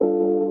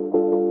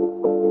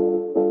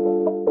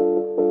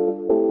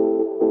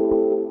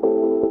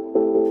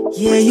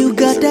Yeah, you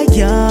got that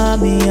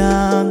yummy,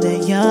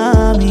 that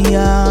yummy,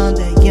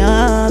 that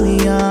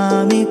yummy,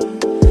 yummy.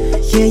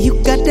 Yeah, you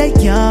got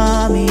that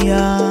yummy,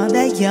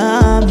 that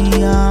yummy,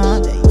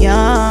 that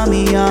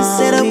yummy, yummy.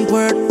 Said a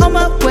word on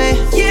my way.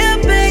 Yeah,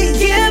 babe,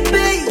 yeah,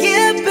 babe,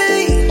 yeah,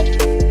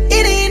 babe.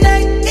 It ain't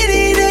night, it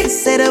ain't day.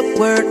 Said a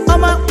word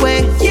on my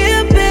way.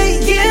 Yeah,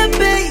 babe, yeah,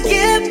 babe,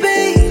 yeah,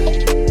 babe.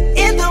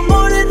 In the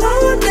morning,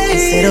 all day.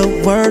 Said a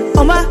word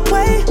on my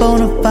way.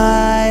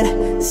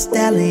 Bonafide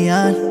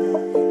stallion.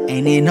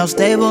 Ain't need no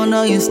stable,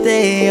 no, you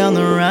stay on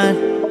the run.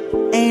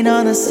 Ain't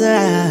on the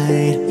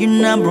side, you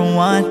number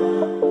one.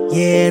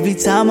 Yeah, every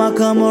time I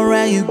come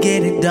around, you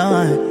get it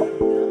done.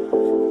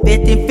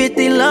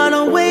 50-50, love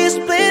the way you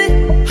split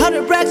it.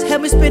 100 racks,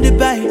 help me spend it,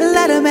 babe.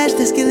 Let her match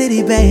this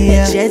Litty, babe.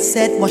 Yeah. Jet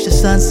set, watch the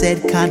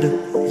sunset, kinda.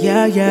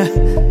 Yeah, yeah.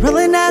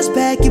 Rolling eyes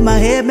back in my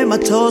head, make my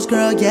toes,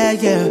 girl, yeah,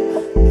 yeah.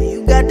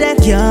 You got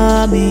that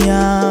yummy,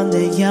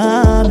 that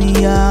yummy,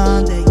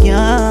 that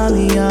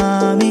yummy,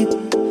 yummy.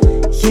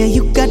 Yeah,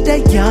 you got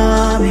that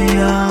yummy,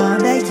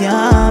 that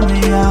yummy,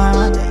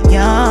 that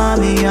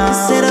yummy, yummy.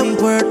 Said a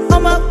word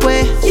on my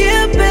way.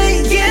 Yeah,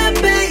 babe, yeah,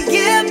 babe,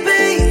 yeah,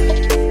 babe.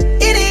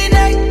 It ain't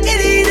night, it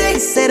ain't day.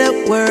 Said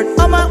a word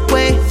on my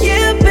way.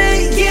 Yeah,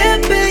 babe, yeah,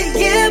 babe,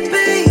 yeah,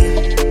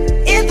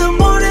 babe. In the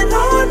morning,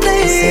 all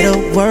day. Said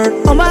a word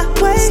on my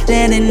way.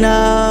 Standing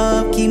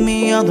up, keep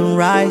me on the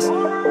rise.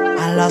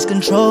 I lost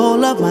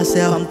control of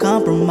myself, I'm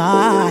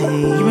compromised.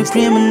 You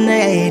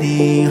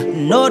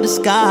incriminating, no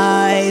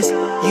disguise.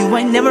 You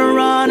ain't never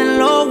running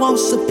low on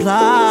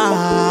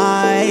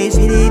supplies.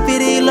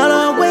 Pity,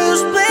 love the way you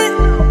split.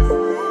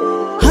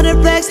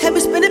 100 racks, have me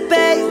spend it,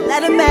 babe.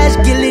 Let a match,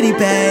 get Litty,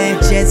 babe.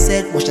 Jet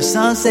set, watch the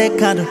sunset,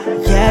 kinda.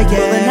 Yeah, yeah.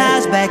 Rolling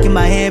eyes back in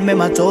my head, make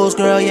my toes,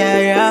 girl, yeah,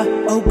 yeah.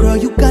 Oh, girl,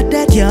 you got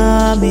that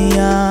yummy,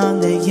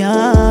 that yummy,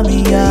 yeah,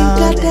 you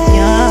got that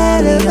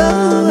yummy,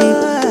 yummy.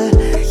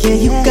 Yeah,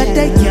 you got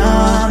that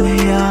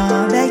yummy,